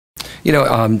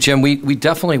Jim, we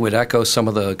definitely would echo some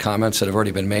of the comments that have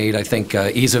already been made. I think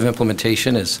ease of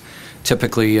implementation is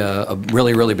typically a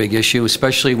really, really big issue,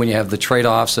 especially when you have the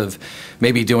trade-offs of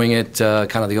maybe doing it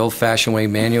kind of the old-fashioned way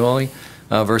manually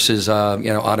versus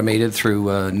automated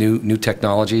through new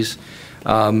technologies.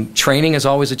 Training is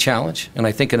always a challenge, and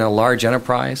I think in a large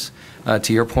enterprise,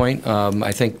 to your point,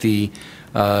 I think the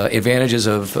advantages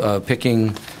of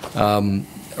picking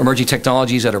emerging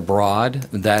technologies that are broad,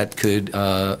 that could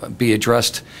be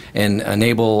addressed and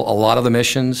enable a lot of the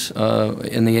missions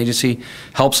in the agency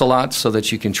helps a lot, so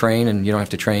that you can train and you don't have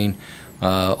to train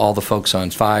all the folks on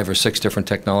 5 or 6 different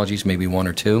technologies, maybe 1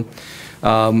 or 2.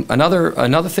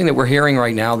 Another thing that we're hearing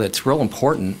right now that's real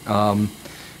important,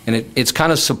 and it's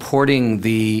kind of supporting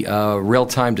the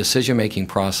real-time decision-making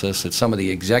process that some of the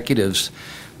executives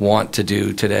want to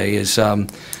do today, is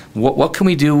what can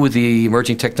we do with the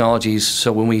emerging technologies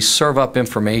so when we serve up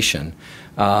information,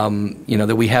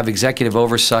 that we have executive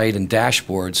oversight and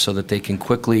dashboards so that they can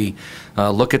quickly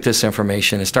look at this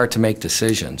information and start to make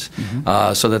decisions,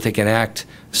 so that they can act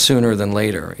sooner than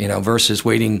later, versus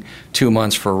waiting 2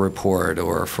 months for a report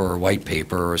or for a white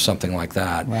paper or something like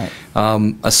that. Right.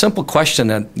 A simple question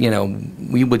that,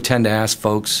 we would tend to ask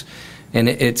folks, and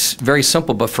it's very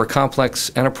simple, but for a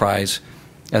complex enterprise,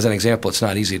 as an example, it's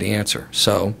not easy to answer.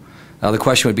 So the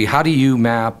question would be, how do you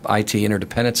map IT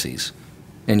interdependencies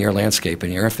in your landscape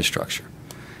and your infrastructure?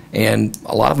 And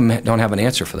a lot of them don't have an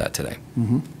answer for that today.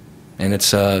 And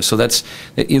it's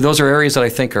those are areas that I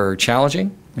think are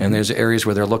challenging, and there's areas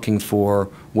where they're looking for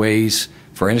ways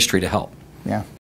for industry to help. Yeah.